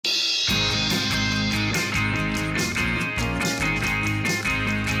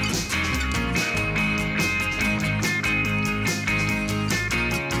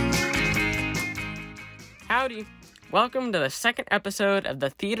Howdy! Welcome to the second episode of the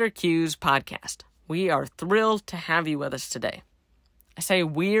Theater Cues podcast. We are thrilled to have you with us today. I say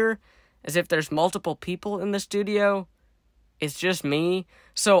we're as if there's multiple people in the studio. It's just me,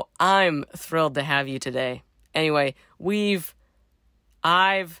 so I'm thrilled to have you today. Anyway,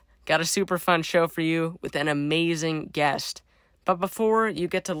 I've got a super fun show for you with an amazing guest. But before you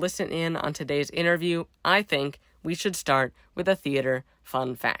get to listen in on today's interview, I think we should start with a theater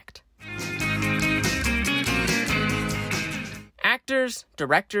fun fact. Actors,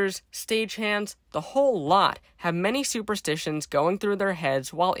 directors, stagehands, the whole lot have many superstitions going through their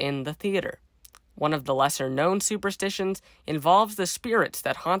heads while in the theater. One of the lesser-known superstitions involves the spirits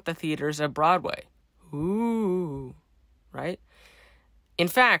that haunt the theaters of Broadway. Ooh, right? In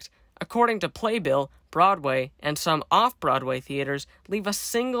fact, according to Playbill, Broadway and some off-Broadway theaters leave a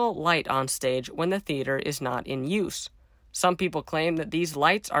single light on stage when the theater is not in use. Some people claim that these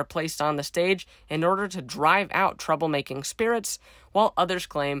lights are placed on the stage in order to drive out troublemaking spirits, while others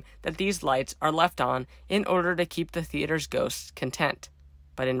claim that these lights are left on in order to keep the theater's ghosts content.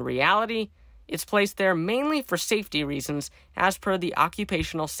 But in reality, it's placed there mainly for safety reasons, as per the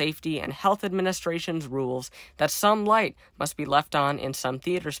Occupational Safety and Health Administration's rules that some light must be left on in some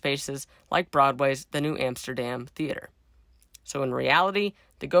theater spaces, like Broadway's The New Amsterdam Theater. So in reality,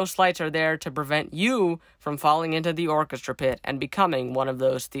 the ghost lights are there to prevent you from falling into the orchestra pit and becoming one of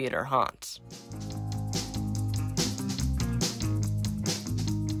those theater haunts.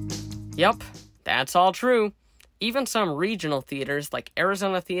 Yep, that's all true. Even some regional theaters, like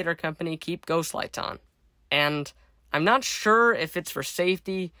Arizona Theater Company, keep ghost lights on. And I'm not sure if it's for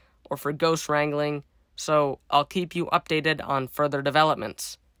safety or for ghost wrangling, so I'll keep you updated on further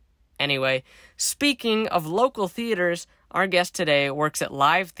developments. Anyway, speaking of local theaters, our guest today works at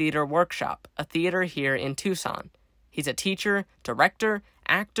Live Theater Workshop, a theater here in Tucson. He's a teacher, director,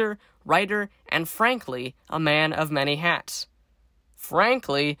 actor, writer, and frankly, a man of many hats.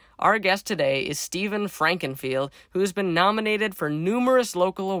 Frankly, our guest today is Stephen Frankenfield, who has been nominated for numerous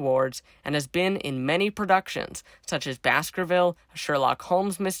local awards and has been in many productions, such as Baskerville, a Sherlock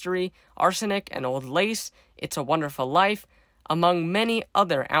Holmes mystery, Arsenic and Old Lace, It's a Wonderful Life, among many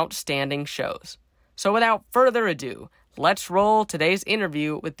other outstanding shows. So without further ado, let's roll today's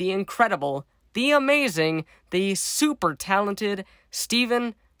interview with the incredible, the amazing, the super talented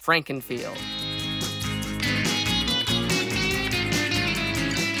Stephen Frankenfield.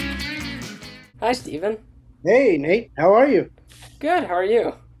 Hi, Stephen. Hey, Nate. How are you? Good. How are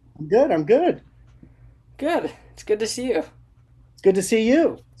you? I'm good. Good. It's good to see you. It's good to see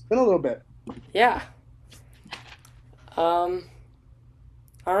you. It's been a little bit. Yeah. All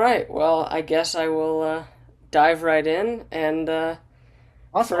right. Well, I guess I will dive right in and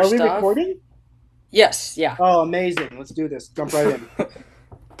Awesome. Are we recording? Yes. Yeah. Oh, amazing. Let's do this. Jump right in.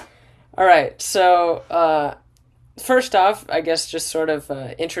 All right. So, first off, I guess just sort of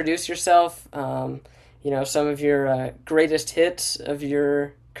introduce yourself, some of your greatest hits of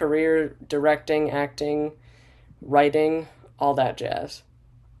your career, directing, acting, writing, all that jazz.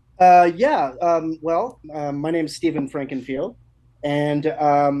 My name is Stephen Frankenfield, and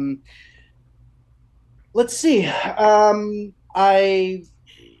let's see.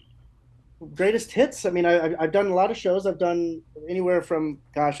 Greatest hits. I mean, I've done a lot of shows. I've done anywhere from,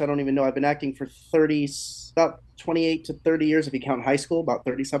 I don't even know. I've been acting for about 28 to 30 years, if you count high school, about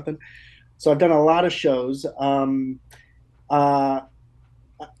 30 something. So I've done a lot of shows.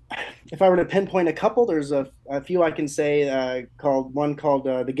 If I were to pinpoint a couple, there's a few I can say, called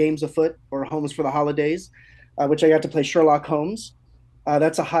The Games Afoot, or Homes for the Holidays, which I got to play Sherlock Holmes.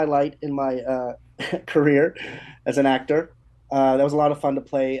 That's a highlight in my career as an actor. That was a lot of fun to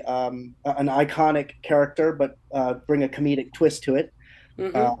play an iconic character, but bring a comedic twist to it.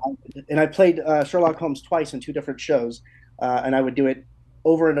 Mm-hmm. And I played Sherlock Holmes twice in two different shows, and I would do it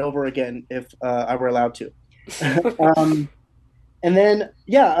over and over again if I were allowed to. And then,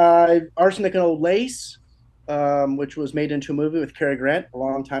 Arsenic and Old Lace, which was made into a movie with Cary Grant a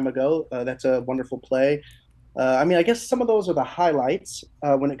long time ago. That's a wonderful play. I guess some of those are the highlights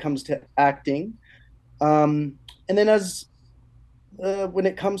when it comes to acting. And then when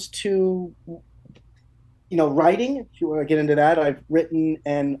it comes to writing, if you want to get into that, I've written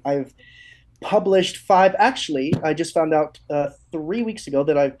and I've published 5. Actually, I just found out 3 weeks ago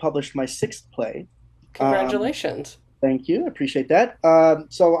that I've published my 6th play. Congratulations. Thank you. I appreciate that.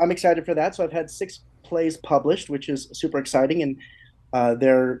 So I'm excited for that. So I've had 6 plays published, which is super exciting. And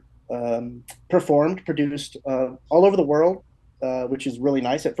they're produced all over the world, which is really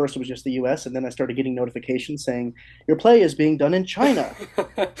nice. At first it was just the US, and then I started getting notifications saying, your play is being done in China.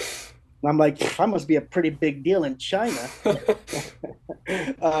 And I'm like, I must be a pretty big deal in China.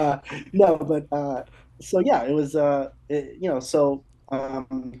 so yeah, it was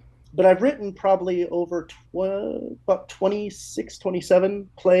but I've written probably over about 26, 27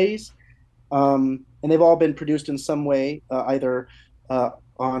 plays, and they've all been produced in some way, either uh,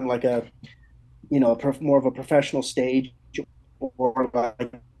 on like a more of a professional stage, or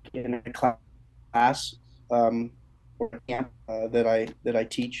like in a class, or camp that I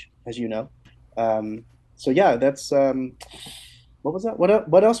teach, as you know. Um, so yeah, that's what was that?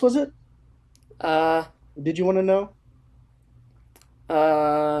 What else was it? Uh, Did you want to know?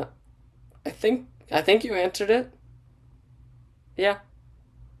 uh, I think you answered it. Yeah.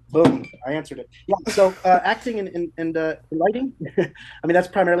 Boom, I answered it. Yeah, so acting and writing. I mean, that's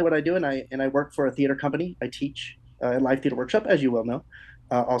primarily what I do, and I work for a theater company. I teach a live theater workshop, as you well know.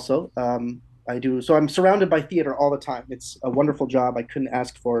 Also, I do. So I'm surrounded by theater all the time. It's a wonderful job. I couldn't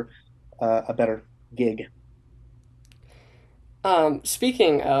ask for a better gig.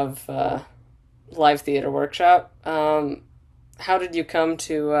 Speaking of live theater workshop, how did you come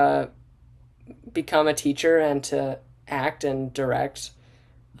to become a teacher and to act and direct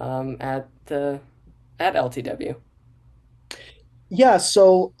at LTW? Yeah,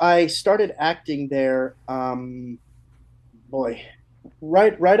 so I started acting there. Boy,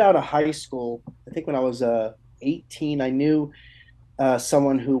 right out of high school. I think when I was 18, I knew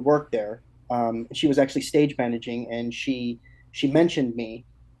someone who worked there. She was actually stage managing, and she mentioned me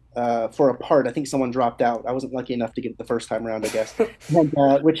for a part. I think someone dropped out. I wasn't lucky enough to get it the first time around, I guess,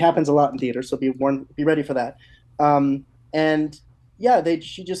 and, which happens a lot in theater. So be ready for that. And yeah, they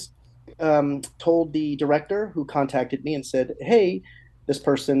she just told the director, who contacted me and said, "Hey, this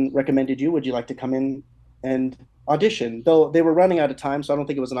person recommended you. Would you like to come in and audition?" Though they were running out of time, so I don't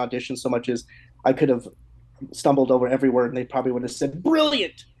think it was an audition so much as I could have stumbled over every word, and they probably would have said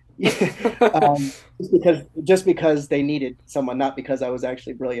brilliant. Just because they needed someone, not because I was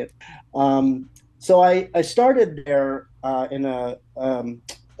actually brilliant. So I started there in a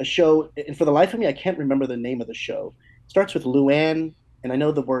show, and for the life of me, I can't remember the name of the show. It starts with Luann, and I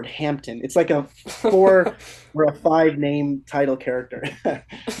know the word Hampton. It's like a four or a five name title character.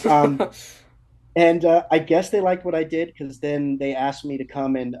 um, and I guess they liked what I did, because then they asked me to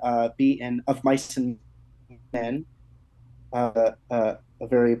come and be in Of Mice and Men, a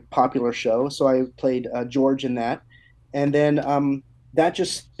very popular show. So I played George in that, and then that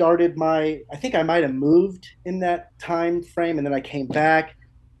just started my. I think I might have moved in that time frame, and then I came back,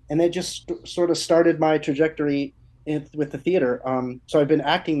 and it just sort of started my trajectory with the theater. So I've been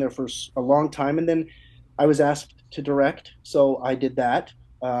acting there for a long time, and then I was asked to direct, so I did that.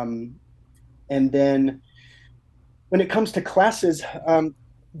 And then when it comes to classes,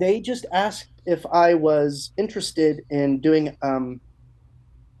 they just asked if I was interested in doing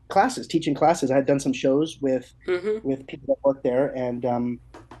classes, teaching classes. I had done some shows Mm-hmm. with people that work there, and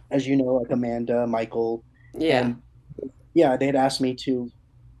as you know, like Amanda, Michael, Yeah. and yeah, they had asked me to.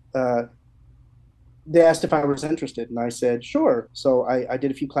 Uh, they asked if I was interested, and I said sure. So I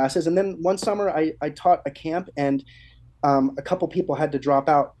did a few classes, and then one summer I taught a camp, and a couple people had to drop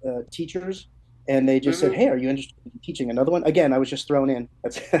out, teachers, and they just said, Mm-hmm. "Hey, are you interested in teaching another one?" Again, I was just thrown in.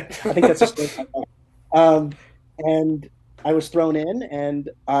 That's I think that's a story. And I was thrown in, and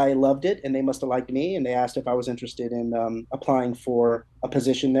I loved it, and they must have liked me, and they asked if I was interested in applying for a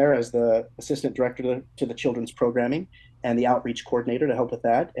position there as the assistant director to the children's programming and the outreach coordinator to help with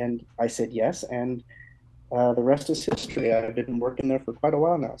that, and I said yes, and the rest is history. I've been working there for quite a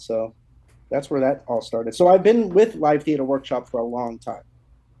while now, so that's where that all started. So I've been with Live Theater Workshop for a long time.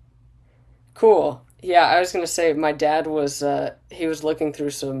 Cool. Yeah, I was gonna say my dad was he was looking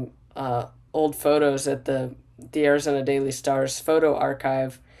through some old photos at the Arizona Daily Star's photo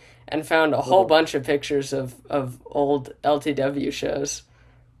archive and found a whole Oh, bunch of pictures of old LTW shows.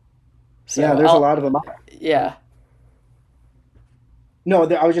 yeah, So there's a I'll lot of them. yeah. No,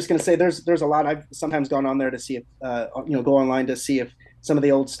 I was just going to say there's a lot. I've sometimes gone on there to see if go online to see if some of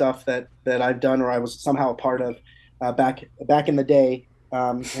the old stuff that I've done or I was somehow a part of back in the day.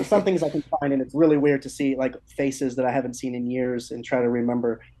 And some things I can find, and it's really weird to see like faces that I haven't seen in years and try to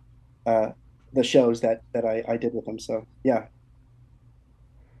remember uh, the shows that I did with them. So yeah.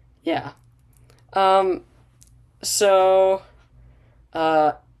 Yeah. Um so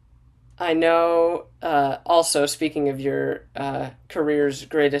uh I know, also, speaking of your career's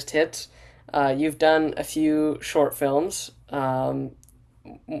greatest hits, you've done a few short films,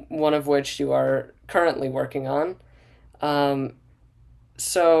 one of which you are currently working on. Um,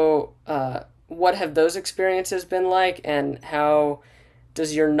 what have those experiences been like, and how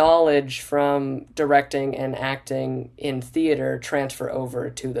does your knowledge from directing and acting in theater transfer over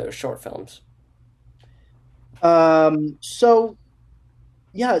to those short films? So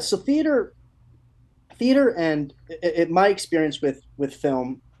yeah, so theater and my experience with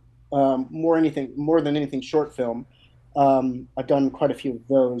film, more than anything, short film. I've done quite a few of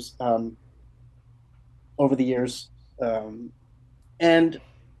those over the years, and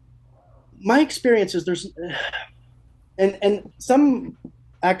my experience is and some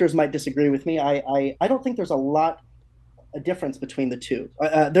actors might disagree with me. I don't think there's a difference between the two.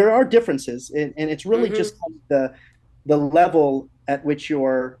 There are differences, and it's really Mm-hmm. just kind of the level at which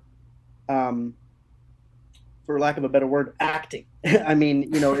you're, um, for lack of a better word, acting. I mean,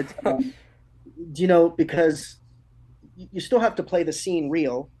 it's because you still have to play the scene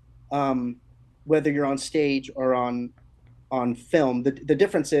real, um, whether you're on stage or on film. The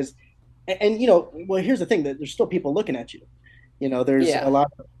difference is, well, here's the thing: that there's still people looking at you. There's a Yeah.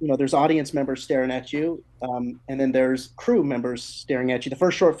 lot. There's audience members staring at you, and then there's crew members staring at you. The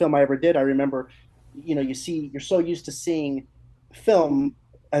first short film I ever did, I remember, you're so used to seeing film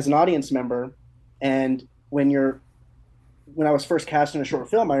as an audience member, and when I was first cast in a short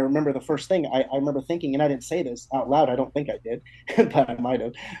film, I remember the first thing I remember thinking, and I didn't say this out loud. I don't think I did, but I might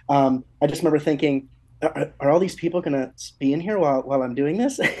have. I just remember thinking, are all these people going to be in here while I'm doing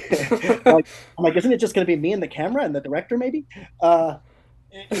this? I'm like, isn't it just going to be me and the camera and the director, maybe? Uh,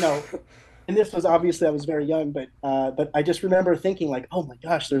 you know, and this was obviously I was very young, but I just remember thinking like, oh my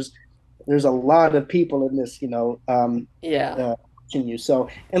gosh, there's a lot of people in this, Yeah. watching you. So,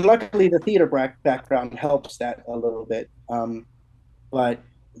 and luckily the theater background helps that a little bit. But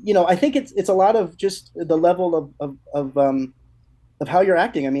I think it's a lot of just the level of how you're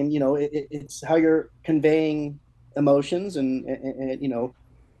acting. I mean, it's how you're conveying emotions, and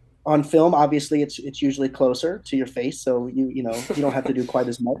on film, obviously, it's usually closer to your face, so you don't have to do quite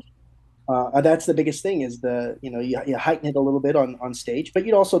as much. That's the biggest thing is you heighten it a little bit on stage, but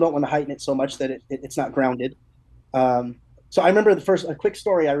you also don't want to heighten it so much that it's not grounded. Um, so I remember a quick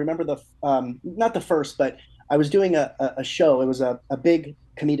story. I remember not the first, but I was doing a show. It was a big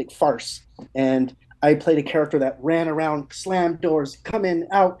comedic farce, and I played a character that ran around, slammed doors, come in,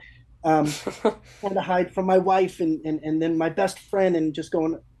 out, trying to hide from my wife and then my best friend, and just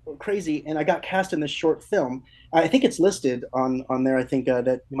going crazy. And I got cast in this short film. I think it's listed on there. I think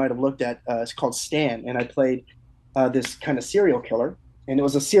that you might have looked at. It's called Stan, and I played this kind of serial killer, and it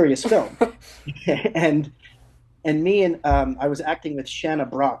was a serious film. and and I was acting with Shanna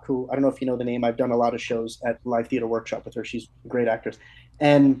Brock, who I don't know if you know the name. I've done a lot of shows at Live Theater Workshop with her. She's a great actress,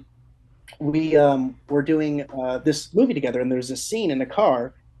 and we were doing this movie together. And there's this scene in the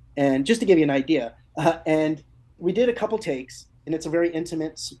car, and just to give you an idea, and we did a couple takes, and it's a very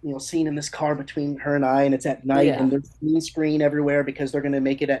intimate, scene in this car between her and I, and it's at night, Yeah. and there's green screen everywhere because they're going to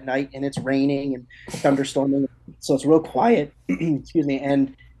make it at night, and it's raining and thunderstorming, so it's real quiet. Excuse me,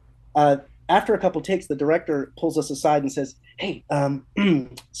 and uh, after a couple takes, the director pulls us aside and says, "Hey,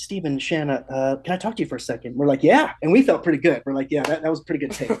 Stephen, Shanna, can I talk to you for a second?" We're like, "Yeah," and we felt pretty good. We're like, "Yeah, that was a pretty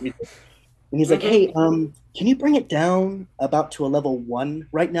good take." And he's like, Mm-hmm. "Hey, can you bring it down about to a level one?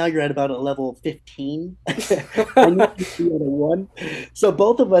 Right now, you're at about a level 15. I need you to be at a one." So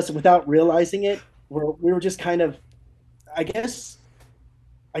both of us, without realizing it, we were just kind of, I guess,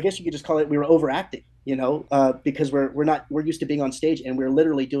 you could just call it we were overacting, because we're used to being on stage, and we're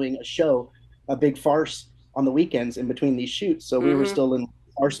literally doing a show, a big farce on the weekends in between these shoots. So we were Mm-hmm. still in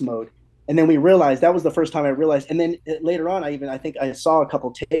farce mode, and then we realized that was the first time I realized. And then later on, I think I saw a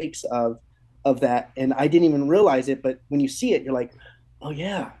couple takes of that, and I didn't even realize it. But when you see it, you're like, oh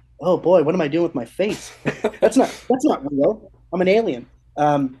yeah, oh boy, what am I doing with my face? That's not real. I'm an alien.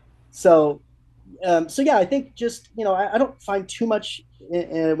 Um, so so yeah, I think just I don't find too much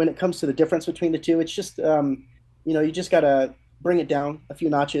when it comes to the difference between the two. It's just you just gotta bring it down a few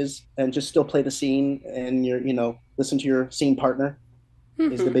notches and just still play the scene, and listen to your scene partner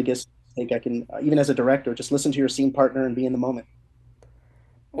is the Mm-hmm. biggest thing I can, even as a director, just listen to your scene partner and be in the moment.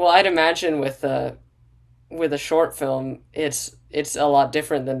 Well, I'd imagine with a short film, it's a lot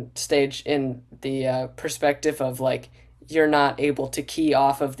different than stage in the perspective of like you're not able to key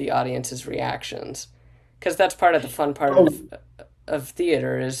off of the audience's reactions, because that's part of the fun part Oh, of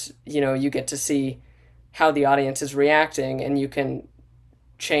theater is you get to see how the audience is reacting and you can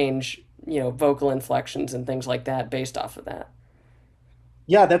change vocal inflections and things like that based off of that.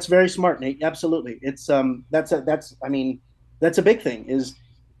 yeah, that's very smart, Nate. Absolutely. It's that's I mean, that's a big thing is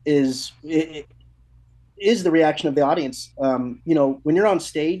the reaction of the audience. When you're on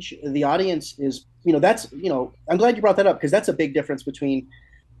stage, the audience is, that's, I'm glad you brought that up because that's a big difference between,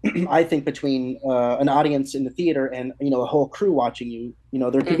 I think, between an audience in the theater and, a whole crew watching you.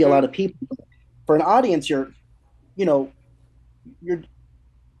 There could be a Mm-hmm. lot of people. For an audience, you know, you're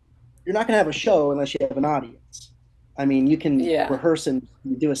not going to have a show unless you have an audience. I mean, you can Yeah. rehearse and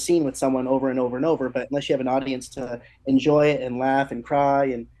do a scene with someone over and over and over, but unless you have an audience to enjoy it and laugh and cry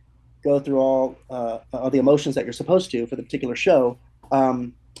and go through all the emotions that you're supposed to for the particular show,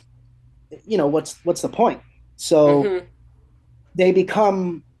 um, what's the point? So Mm-hmm. they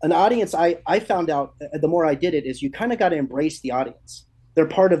become an audience. I found out the more I did it is you kind of got to embrace the audience. They're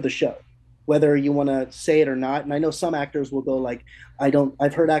part of the show, whether you want to say it or not. And I know some actors will go like, I don't.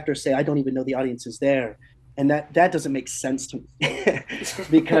 I've heard actors say, I don't even know the audience is there, and that doesn't make sense to me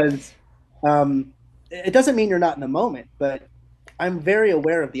because um, it doesn't mean you're not in the moment, but I'm very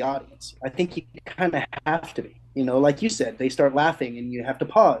aware of the audience. I think you kind of have to be. Like you said, they start laughing and you have to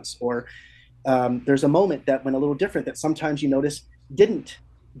pause, or there's a moment that went a little different that sometimes you notice didn't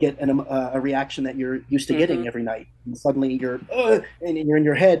get a reaction that you're used to getting Mm-hmm. every night. And suddenly and you're in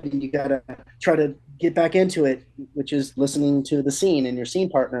your head and you got to try to get back into it, which is listening to the scene and your scene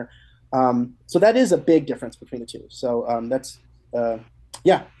partner. So that is a big difference between the two. So uh,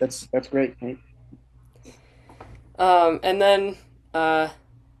 yeah, that's great. Right? And then, uh,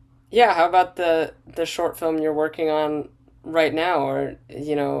 yeah, how about the short film you're working on right now, or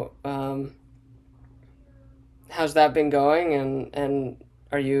how's that been going, and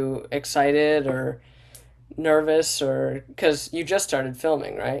are you excited or nervous, or because you just started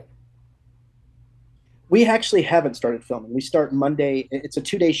filming, right? We actually haven't started filming. We start Monday. It's a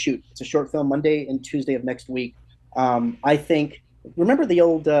 2 day shoot. It's a short film Monday and Tuesday of next week. I think, remember the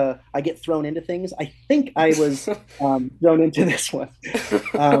old, I get thrown into things? I think I was thrown into this one.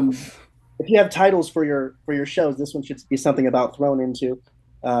 Um, if you have titles for your shows, this one should be something about thrown into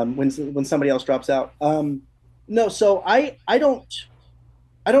when somebody else drops out. No, so I don't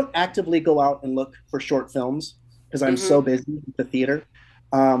actively go out and look for short films because I'm so Mm-hmm. busy with the theater.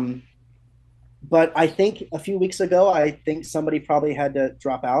 Um, but I think a few weeks ago, I think somebody probably had to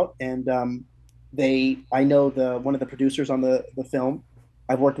drop out, and I know the one of the producers on the film.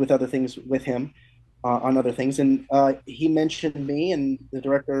 I've worked with other things with him on other things, and he mentioned me, and the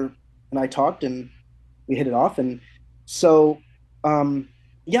director and I talked, and we hit it off, and so um,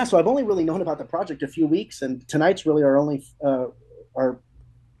 yeah, so I've only really known about the project a few weeks, and tonight's really our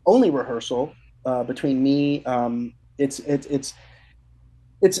only rehearsal between me.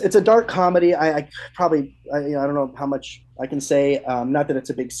 It's a dark comedy. I probably I don't know how much I can say. Not that it's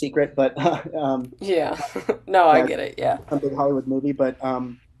a big secret, but Yeah. No, I yeah, get it. Yeah. some big Hollywood movie. But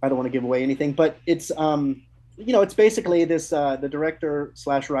I don't want to give away anything. But it's basically this the director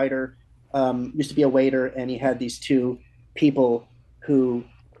slash writer used to be a waiter, and he had these two people who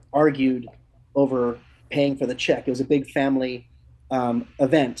argued over paying for the check. It was a big family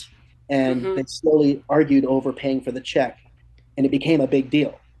event, and Mm-hmm. they slowly argued over paying for the check, and it became a big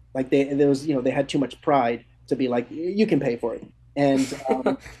deal. Like there was, they had too much pride to be like, you can pay for it, and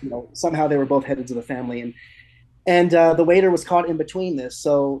somehow they were both heads of the family, and the waiter was caught in between this.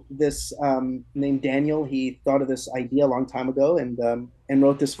 So this named Daniel, he thought of this idea a long time ago, and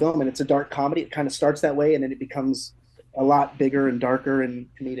wrote this film, and it's a dark comedy. It kind of starts that way, and then it becomes a lot bigger and darker and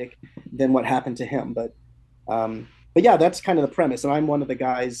comedic than what happened to him. But yeah, that's kind of the premise, and I'm one of the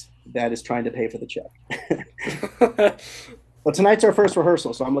guys that is trying to pay for the check. But tonight's our first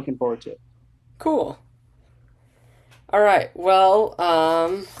rehearsal, so I'm looking forward to it. Cool. All right. Well,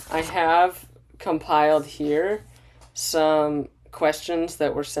 I have compiled here some questions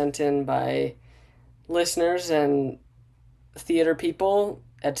that were sent in by listeners and theater people,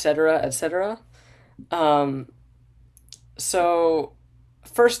 etc., etc. Um, so,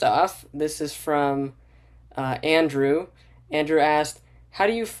 first off, this is from Andrew. Andrew asked, how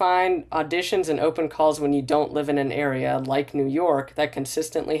do you find auditions and open calls when you don't live in an area like New York that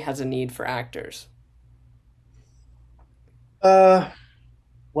consistently has a need for actors? Uh,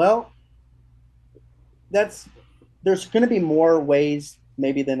 well, that's there's going to be more ways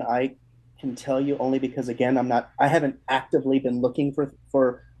maybe than I can tell you, only because again, I haven't actively been looking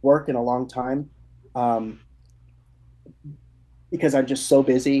for work in a long time, um, because I'm just so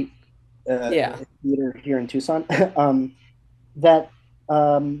busy Yeah. in theater here in Tucson. That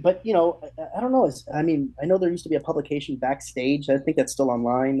but I don't know. I mean, I know there used to be a publication Backstage. I think that's still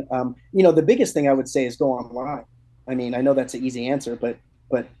online. The biggest thing I would say is go online. I mean, I know that's an easy answer, but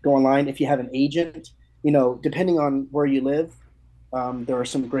go online if you have an agent. Depending on where you live, there are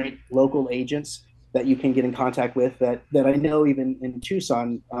some great local agents that you can get in contact with that I know even in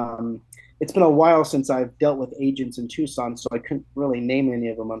Tucson. It's been a while since I've dealt with agents in Tucson, so I couldn't really name any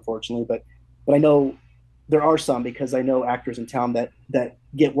of them, unfortunately. But I know there are some because I know actors in town that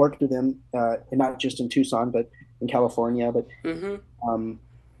get work through them, and not just in Tucson, but in California. Mm-hmm. Um,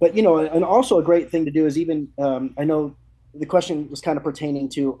 and also a great thing to do is even I know the question was kind of pertaining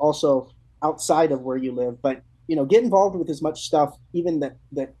to also outside of where you live, but get involved with as much stuff, even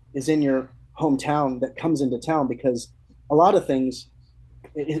that is in your hometown that comes into town, because a lot of things,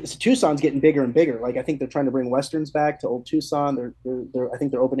 Tucson's getting bigger and bigger. Like I think they're trying to bring westerns back to old Tucson. I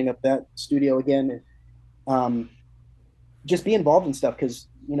think they're opening up that studio again. Um, just be involved in stuff, because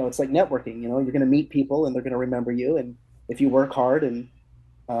it's like networking. You're going to meet people and they're going to remember you. And if you work hard and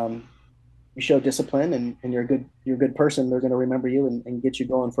um, you show discipline, and you're a good person, they're going to remember you, and get you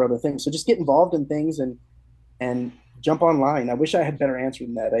going for other things. So just get involved in things, and jump online. I wish I had better answer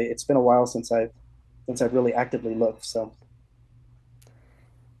than that. It's been a while since I've really actively looked. So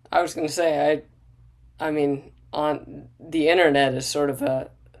I was going to say, I mean, on the internet is sort of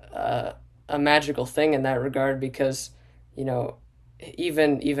a magical thing in that regard because, you know,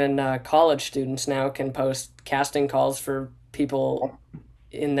 even college students now can post casting calls for people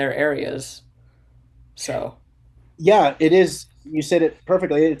in their areas. So, yeah, it is. You said it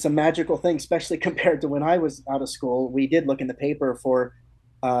perfectly. It's a magical thing, especially compared to when I was out of school. We did look in the paper for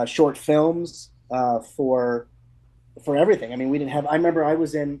short films, for everything. I mean, we didn't have. I remember I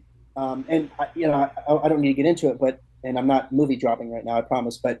was in, and I don't need to get into it, but and I'm not movie dropping right now, I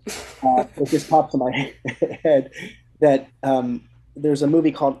promise. But it just popped to my head that there's a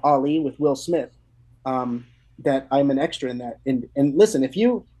movie called Ali with Will Smith, that I'm an extra in that. And listen, if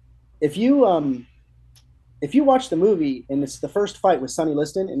you if you watch the movie and it's the first fight with Sonny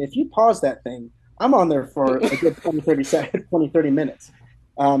Liston, and if you pause that thing, I'm on there for a good 20, 30 seconds, 20, 30 minutes.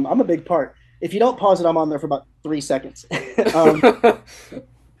 I'm a big part. If you don't pause it, I'm on there for about 3 seconds. um,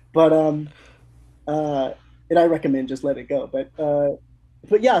 but and I recommend just let it go. But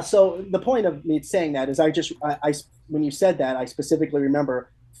yeah. So the point of me saying that is, I when you said that, I specifically remember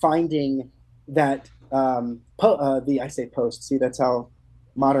finding that I say post. See, that's how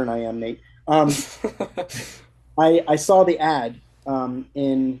modern I am, Nate. I saw the ad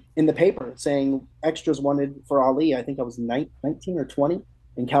in the paper saying extras wanted for Ali. I think I was 19 or 20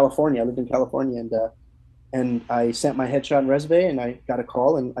 in California. I lived in California, and I sent my headshot and resume, and I got a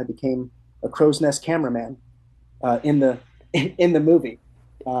call, and I became a crow's nest cameraman in the in the movie.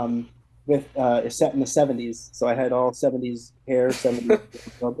 With it's set in the 70s, so I had all 70s hair, 70s.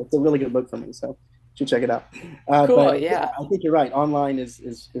 It's a really good look for me, so you should check it out. cool, But yeah, yeah. I think you're right. Online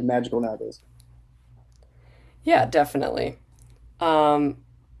is magical nowadays. Yeah, definitely. Um,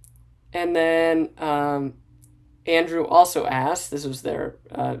 and then Andrew also asked, this was a,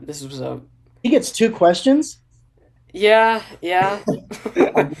 He gets two questions. yeah, yeah.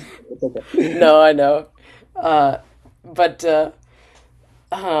 It's okay. No, I know. Uh, but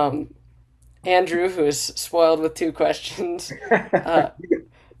um, Andrew, who is spoiled with two questions, uh,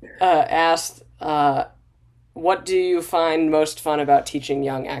 asked, what do you find most fun about teaching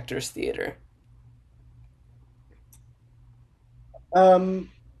young actors theater? um,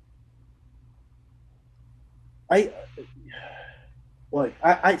 I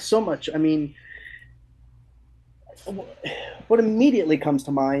I so much. I mean, what immediately comes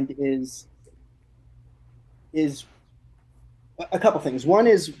to mind is a couple things. One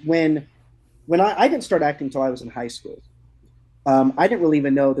is when I didn't start acting until I was in high school. I didn't really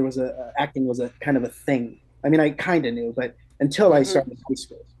even know there was acting was a kind of a thing. I mean, I kind of knew, but until I Hmm. started high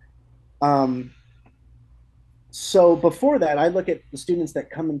school. Um, so before that, I look at the students that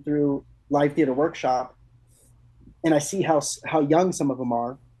come in through live theater workshop, and I see how young some of them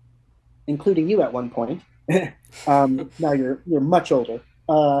are, including you at one point. Now you're much older,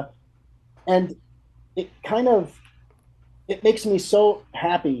 and it kind of it makes me so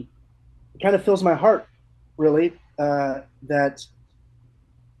happy. It kind of fills my heart, really, that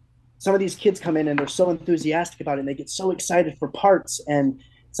some of these kids come in and they're so enthusiastic about it, and they get so excited for parts, and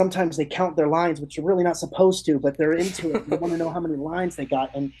sometimes they count their lines, which you're really not supposed to, but they're into it. They want to know how many lines they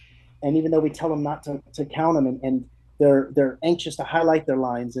got, and even though we tell them not to count them, and they're anxious to highlight their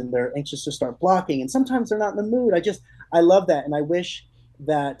lines, and they're anxious to start blocking, and sometimes they're not in the mood. I love that, and I wish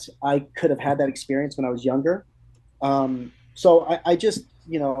that I could have had that experience when I was younger. So I just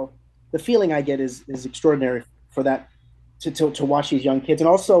the feeling I get is extraordinary for that, to watch these young kids, and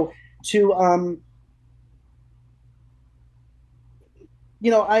also to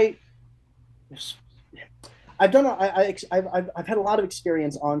I I've done I've had a lot of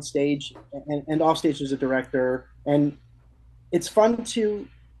experience on stage and off stage as a director, and it's fun to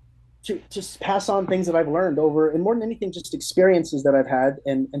just pass on things that I've learned over, and more than anything, just experiences that I've had,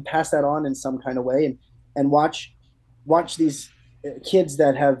 and pass that on in some kind of way, and watch these kids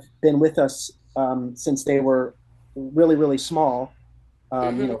that have been with us since they were really really small,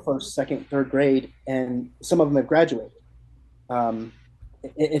 Hmm. first, second, third grade, and some of them have graduated. Um,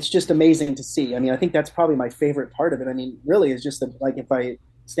 it's just amazing to see. I mean, I think that's probably my favorite part of it. I mean, really, is just like if I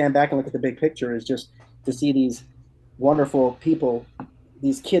stand back and look at the big picture, is just to see these wonderful people,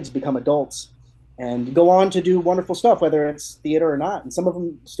 these kids become adults and go on to do wonderful stuff, whether it's theater or not. And some of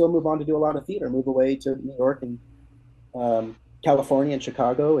them still move on to do a lot of theater, move away to New York and California and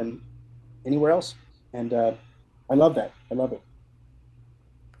Chicago and anywhere else. And I love that. I love it.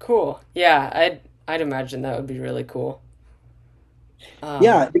 Cool. Yeah, I'd imagine that would be really cool. Um,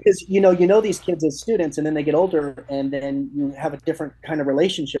 Yeah, because you know these kids as students, and then they get older, and then you have a different kind of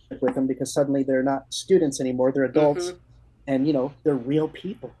relationship with them because suddenly they're not students anymore; they're adults, mhm. and they're real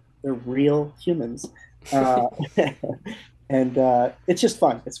people, they're real humans, uh, and it's just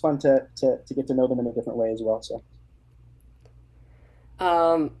fun. It's fun to get to know them in a different way as well. So,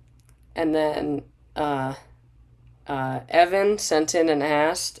 Um, and then Evan sent in and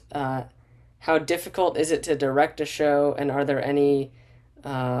asked, how difficult is it to direct a show, and are there any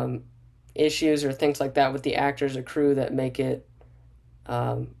um, issues or things like that with the actors or crew that make it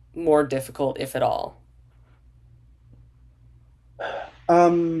more difficult, if at all?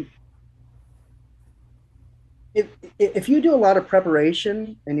 um, if if you do a lot of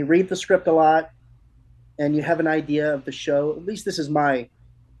preparation and you read the script a lot and you have an idea of the show, at least this is my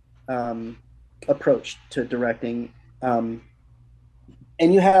um, approach to directing.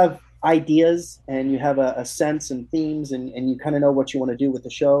 And you have ideas and you have a sense and themes and you kind of know what you want to do with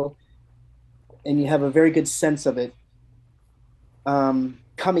the show and you have a very good sense of it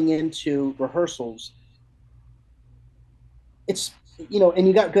coming into rehearsals. It's and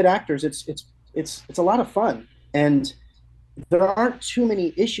you got good actors. It's a lot of fun and there aren't too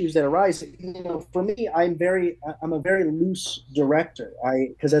many issues that arise. For me, I'm a very loose director. I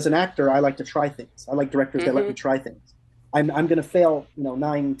Because as an actor, I like to try things. I like directors that let Mm-hmm. me try things. I'm going to fail,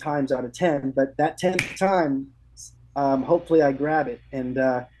 9 times out of 10, but that 10th time, hopefully I grab it and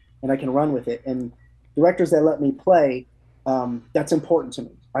I can run with it. And directors that let me play, that's important to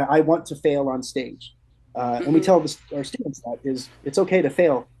me. I want to fail on stage, and we Mm-hmm. tell our students that is it's okay to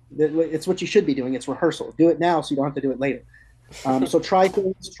fail. It's what you should be doing. It's rehearsal. Do it now so you don't have to do it later. So try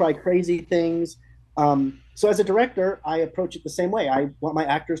things, try crazy things. So as a director, I approach it the same way. I want my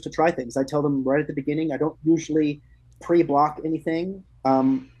actors to try things. I tell them right at the beginning. I don't usually pre-block anything.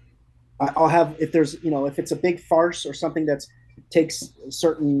 I'll have if it's a big farce or something that takes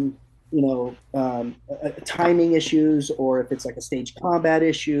certain timing issues, or if it's like a stage combat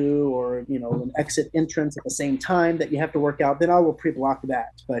issue, or an exit entrance at the same time that you have to work out, then I will pre-block that.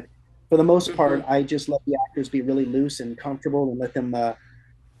 But for the most Mm-hmm. part, I just let the actors be really loose and comfortable and let them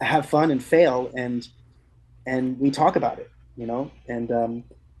have fun and fail, and we talk about it, and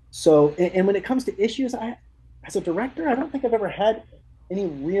and when it comes to issues, I as a director, I don't think I've ever had any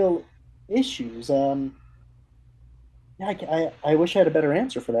real issues. Yeah, I wish I had a better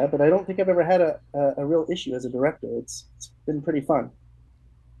answer for that, but I don't think I've ever had a real issue as a director. It's been pretty fun.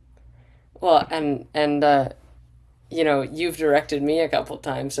 Well, and you've directed me a couple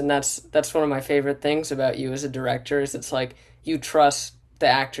times, and that's one of my favorite things about you as a director is it's like you trust the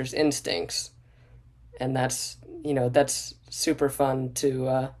actor's instincts, and that's super fun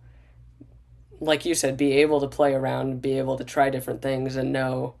to like you said, be able to play around, be able to try different things, and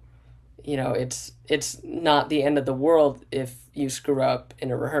know it's not the end of the world if you screw up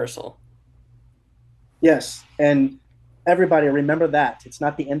in a rehearsal. Yes, and everybody remember that it's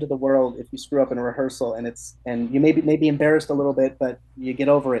not the end of the world if you screw up in a rehearsal, and you maybe embarrassed a little bit, but you get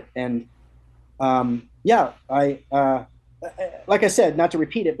over it. And yeah, like I said, not to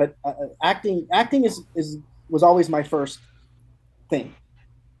repeat it, but acting is was always my first thing,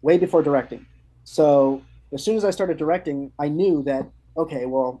 way before directing. So as soon as I started directing, I knew that okay,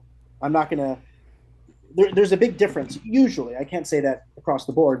 well, I'm not gonna. There's a big difference. Usually, I can't say that across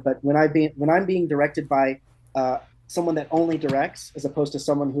the board, but when I'm being directed by uh, someone that only directs, as opposed to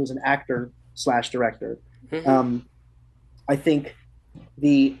someone who's an actor slash director, Mm-hmm. um, I think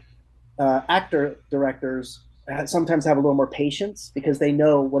the actor directors sometimes have a little more patience because they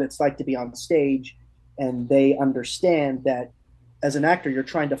know what it's like to be on stage, and they understand that as an actor you're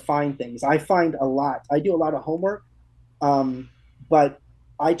trying to find things. I find a lot. I do a lot of homework, um, but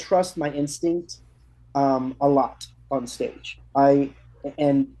I trust my instinct a lot on stage.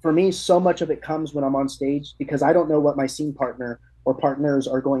 And for me, so much of it comes when I'm on stage because I don't know what my scene partner or partners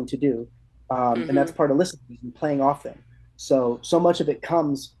are going to do, and Mm-hmm. that's part of listening and playing off them. So much of it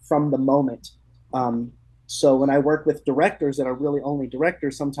comes from the moment. Um, so when I work with directors that are really only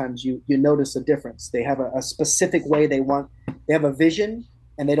directors, sometimes you notice a difference. They have a specific way they want. They have a vision,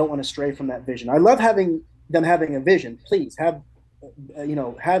 and they don't want to stray from that vision. I love having them having a vision. Please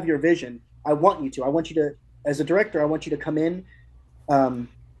have your vision. I want you to. I want you to, as a director, I want you to come in um,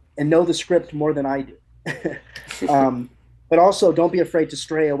 and know the script more than I do. um, but also don't be afraid to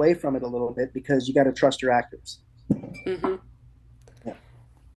stray away from it a little bit because you got to trust your actors. Mm-hmm. Yeah.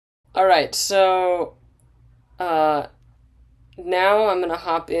 All right, so uh, now I'm gonna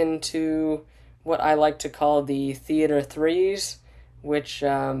hop into what I like to call the theater threes, which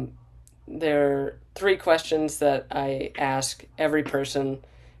they're three questions that I ask every person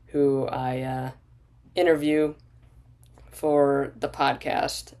who I interview for the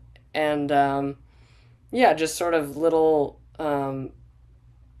podcast, and yeah, just sort of little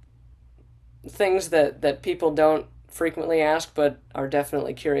things that people don't frequently ask, but are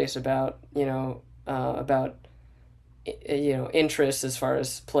definitely curious about. About interests as far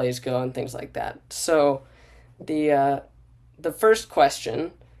as plays go and things like that. So the uh, the first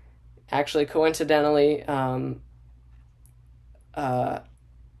question, actually coincidentally, uh,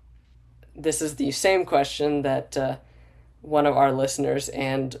 this is the same question that one of our listeners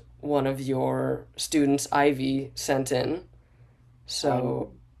and one of your students, Ivy, sent in. I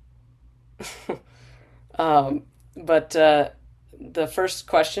So, um, but the first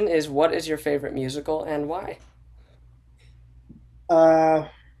question is, what is your favorite musical and why? uh,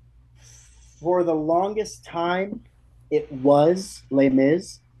 for the longest time, it was Les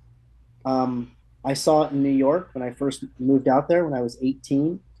Mis. Um, I saw it in New York when I first moved out there when I was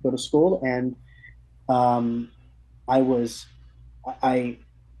 18 to go to school, and um, I was I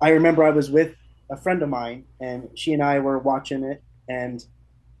I remember I was with a friend of mine, and she and I were watching it. And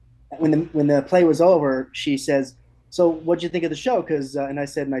when the play was over, she says, "So, what'd you think of the show?" Because and I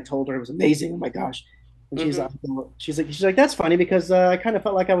said, and I told her it was amazing. Oh my gosh! And Mm-hmm. she's like, that's funny because I kind of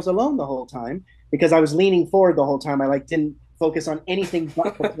felt like I was alone the whole time because I was leaning forward the whole time. I like didn't focus on anything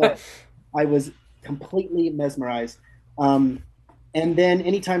but the play. I was completely mesmerized. Um, and then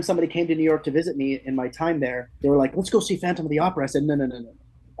anytime somebody came to New York to visit me in my time there, they were like, "Let's go see Phantom of the Opera." I said, "No, no, no, no.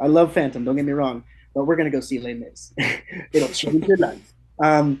 I love Phantom. Don't get me wrong, but we're gonna go see Les Mis. It'll change your life."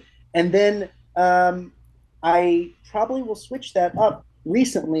 Um, and then I probably will switch that up.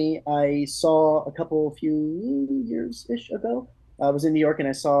 Recently, I saw a few years ish ago. I was in New York and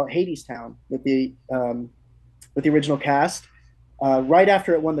I saw Hades Town with the original cast right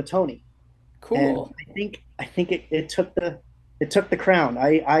after it won the Tony, and Cool. I think it took the crown.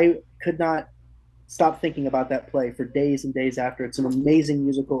 I could not stop thinking about that play for days and days after. It's an amazing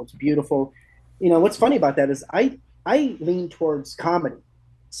musical. It's beautiful. What's funny about that is I lean towards comedy.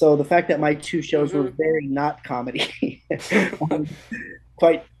 So the fact that my two shows were Mm-hmm. very not comedy, um,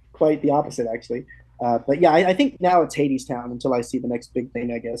 quite quite the opposite actually. But yeah, I think now it's Hades Town until I see the next big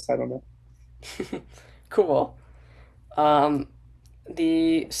thing. I guess I don't know. Cool. Um,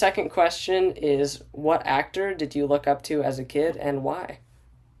 the second question is, what actor did you look up to as a kid and why?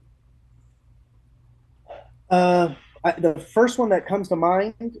 The first one that comes to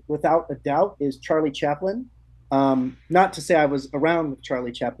mind, without a doubt, is Charlie Chaplin. Not to say I was around with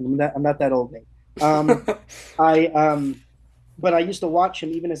Charlie Chaplin. I'm not that old, Nate. I but I used to watch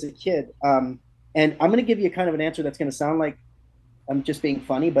him even as a kid. And I'm going to give you kind of an answer that's going to sound like I'm just being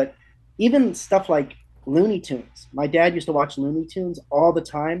funny, but even stuff like Looney Tunes. My dad used to watch Looney Tunes all the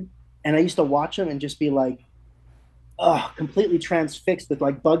time, and I used to watch them and just be like, oh, completely transfixed with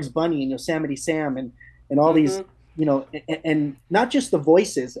like Bugs Bunny and Yosemite Sam and all these, Mm-hmm. and not just the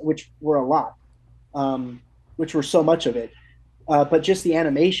voices, which were a lot, which were so much of it, but just the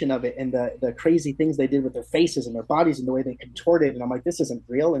animation of it and the crazy things they did with their faces and their bodies and the way they contorted. And I'm like, this isn't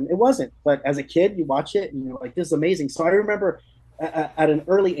real, and it wasn't. But as a kid, you watch it and you're like, this is amazing. So I remember at an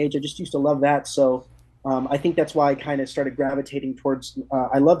early age, I just used to love that. So I think that's why I kind of started gravitating towards.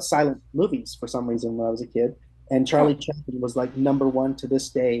 I loved silent movies for some reason when I was a kid, and Huh. Charlie Chaplin was like number one to this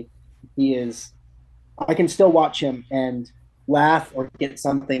day. He is. I can still watch him and laugh or take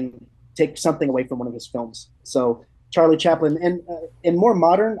something away from one of his films. So Charlie Chaplin, and more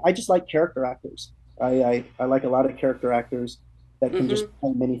modern, I just like character actors. I like a lot of character actors that can Mm-hmm. just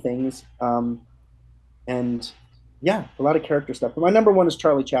play many things. And yeah, a lot of character stuff. But my number one is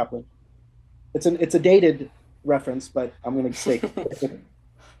Charlie Chaplin. It's a dated reference, but I'm gonna say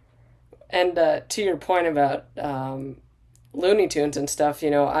And to your point about Looney Tunes and stuff,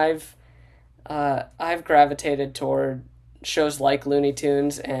 I've gravitated toward shows like Looney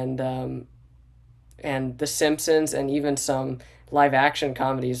Tunes and The Simpsons and even some live action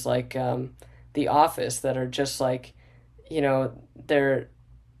comedies like The Office that are just like, they're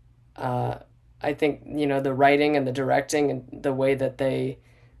uh, I think the writing and the directing and the way that they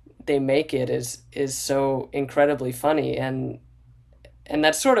make it is so incredibly funny, and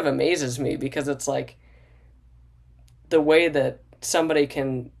that sort of amazes me because it's like the way that somebody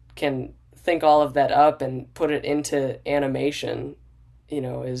can think all of that up and put it into animation,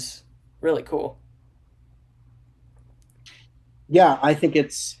 is really cool. Yeah, I think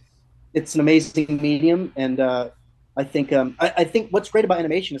it's an amazing medium, and I think what's great about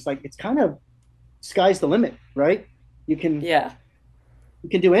animation is like it's kind of sky's the limit, right? You can Yeah. you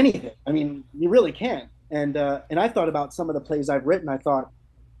can do anything. I mean, you really can. And I thought about some of the plays I've written. I thought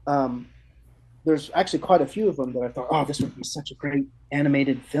um, there's actually quite a few of them that I thought, oh, this would be such a great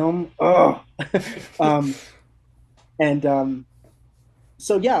animated film. Oh, um, and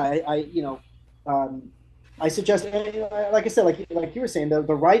so yeah, um, I suggest, like I said, like you were saying, the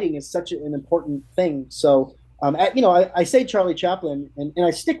writing is such an important thing. So, I say Charlie Chaplin, and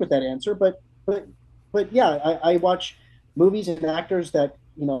I stick with that answer. But yeah, I watch movies and actors that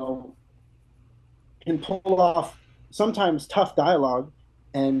can pull off sometimes tough dialogue,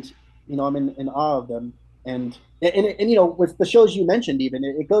 and I'm in awe of them. And with the shows you mentioned, even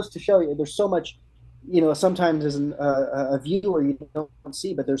it goes to show you there's so much. Sometimes as a viewer you don't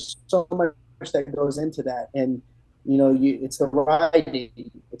see, but there's so much that goes into that, and it's the writing,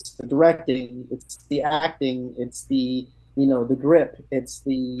 it's the directing, it's the acting, it's the grip, it's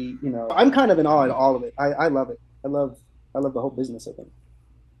I'm kind of in awe at all of it. I love it. I love the whole business, I think.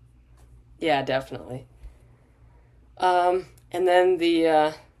 Yeah, definitely. And then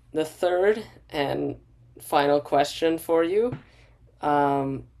the third and final question for you.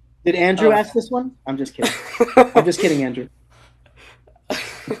 Um, Did Andrew of ask this one? I'm just kidding. I'm just kidding, Andrew.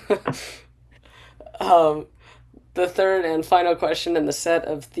 um, the third and final question in the set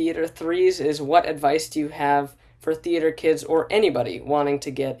of theater threes is what advice do you have for theater kids or anybody wanting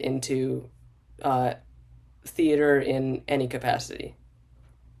to get into uh, theater in any capacity?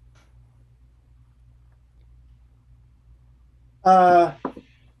 Uh,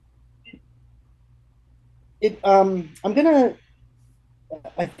 I'm gonna.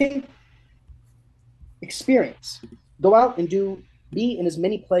 I think experience. Go out and be in as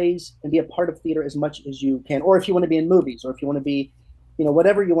many plays and be a part of theater as much as you can. Or if you want to be in movies, or if you want to be,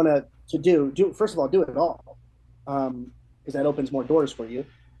 whatever you want to do. First of all, do it all, because that opens more doors for you,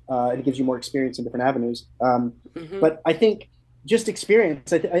 and it gives you more experience in different avenues. Mm-hmm. But I think just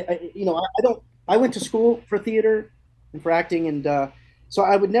experience. I don't. I went to school for theater and for acting, and so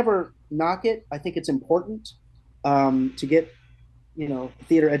I would never knock it. I think it's important to get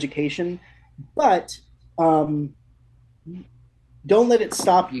theater education, but um, don't let it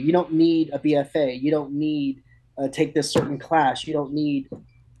stop you. You don't need a BFA. You don't need take this certain class. You don't need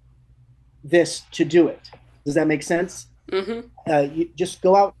this to do it. Does that make sense? Mm-hmm. You just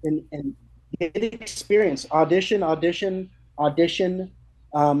go out and get experience, audition.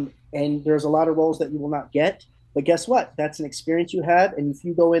 And there's a lot of roles that you will not get. But guess what? That's an experience you have. And if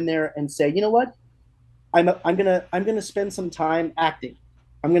you go in there and say, you know what, I'm gonna spend some time acting.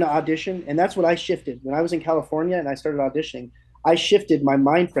 I'm gonna audition, and that's what I shifted when I was in California and I started auditioning. I shifted my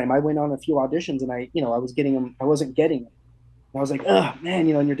mind frame. I went on a few auditions, and I was getting them. I wasn't getting them. And I was like, oh man,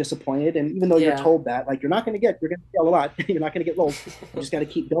 and you're disappointed. And even though you're Yeah. told that, like, you're gonna fail a lot. You're not gonna get roles. You just got to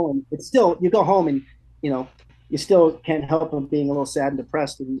keep going. It's still, you go home and you know, you still can't help but being a little sad and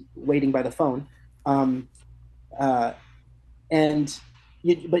depressed and waiting by the phone. Um, uh, and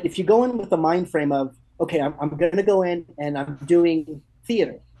but if you go in with the mind frame of, okay, I'm going to go in and I'm doing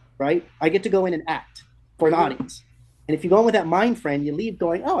theater, right? I get to go in and act for an Mm-hmm. audience. And if you go in with that mind frame, you leave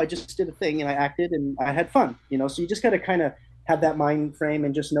going, oh, I just did a thing and I acted and I had fun. So you just got to kind of have that mind frame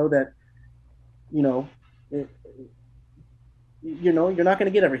and just know that you know it, you're not going to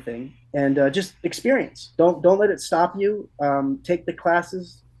get everything, and just experience. Don't let it stop you. Take the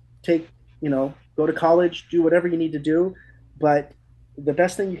classes, take go to college, do whatever you need to do, but the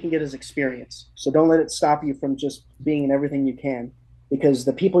best thing you can get is experience. So don't let it stop you from just being in everything you can, because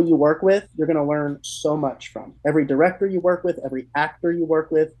the people you work with, you're going to learn so much from. Every director you work with, every actor you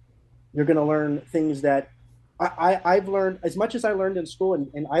work with, you're going to learn things that I've learned as much as I learned in school,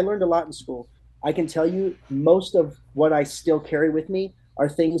 and I learned a lot in school. I can tell you most of what I still carry with me are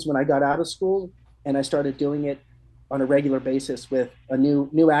things when I got out of school and I started doing it on a regular basis with a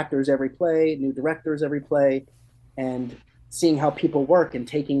new actors every play, new directors every play, and seeing how people work and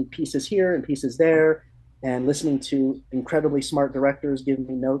taking pieces here and pieces there, and listening to incredibly smart directors give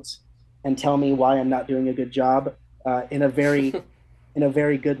me notes and tell me why I'm not doing a good job, in a very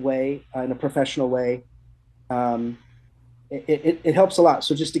good way, in a professional way. Um, it helps a lot.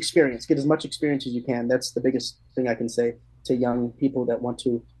 So just experience, get as much experience as you can. That's the biggest thing I can say to young people that want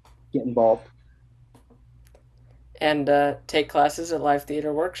to get involved. And take classes at Live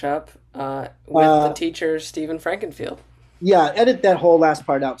Theater Workshop with the Uh, teacher Stephen Frankenfield. yeah, edit that whole last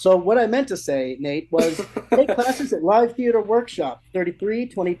part out. So what I meant to say, Nate, was take classes at Live Theater Workshop,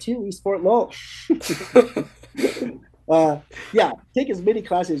 3322 East Fort Lowell. uh, yeah, take as many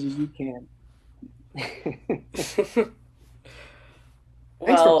classes as you can.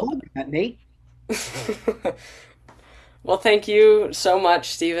 Thanks for Well, plugging that, Nate. well, thank you so much,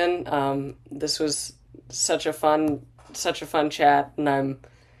 Stephen. This was such a fun chat, and I'm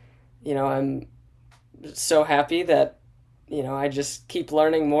so happy that, I just keep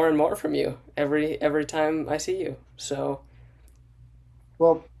learning more and more from you every time I see you. So,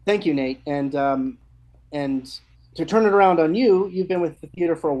 Well, thank you, Nate. And to turn it around on you, you've been with the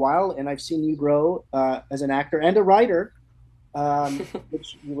theater for a while, and I've seen you grow as an actor and a writer,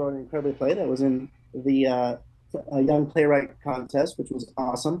 which you wrote an incredible play that was in the Young Playwright Contest, which was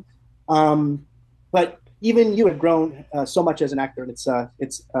awesome. But even you have grown so much as an actor, and it's a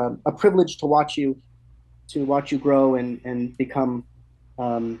privilege to watch you grow and become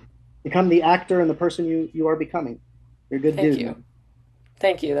the actor and the person you are becoming. You're a good thank dude, you. man.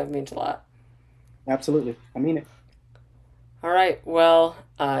 Thank you. That means a lot. Absolutely, I mean it. All right. Well,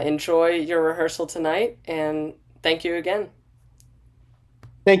 enjoy your rehearsal tonight, and thank you again.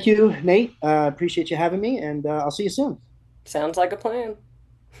 Thank you, Nate. Appreciate you having me, and I'll see you soon. Sounds like a plan.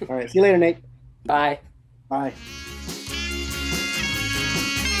 All right, see you later, Nate. Bye. Bye.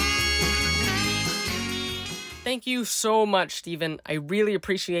 Thank you so much, Stephen. I really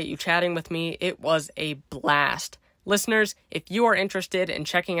appreciate you chatting with me. It was a blast. Listeners, if you are interested in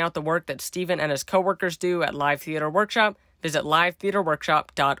checking out the work that Stephen and his coworkers do at Live Theater Workshop, visit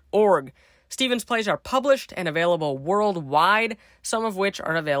livetheaterworkshop.org. Stephen's plays are published and available worldwide, some of which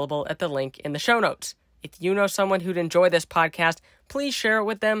are available at the link in the show notes. If you know someone who'd enjoy this podcast, please share it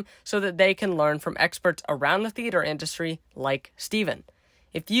with them so that they can learn from experts around the theater industry like Stephen.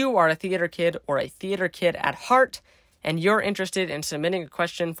 If you are a theater kid or a theater kid at heart, and you're interested in submitting a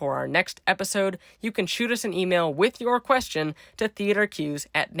question for our next episode, you can shoot us an email with your question to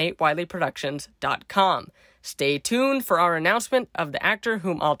theatercues@natewileyproductions.com. Stay tuned for our announcement of the actor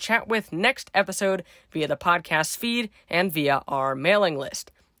whom I'll chat with next episode via the podcast feed and via our mailing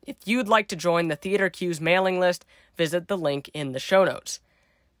list. If you'd like to join the Theater Cues mailing list, visit the link in the show notes.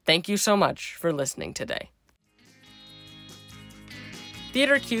 Thank you so much for listening today.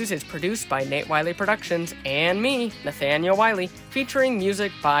 Theater Cues is produced by Nate Wiley Productions and me, Nathaniel Wiley, featuring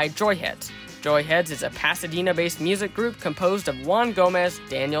music by Joyheads. Joyheads is a Pasadena-based music group composed of Juan Gomez,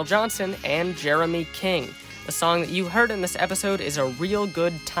 Daniel Johnson, and Jeremy King. The song that you heard in this episode is A Real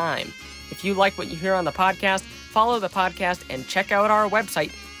Good Time. If you like what you hear on the podcast, follow the podcast and check out our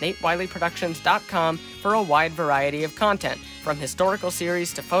website, natewileyproductions.com, for a wide variety of content, from historical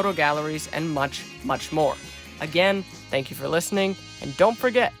series to photo galleries and much, much more. Again, thank you for listening, and don't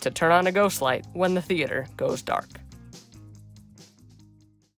forget to turn on a ghost light when the theater goes dark.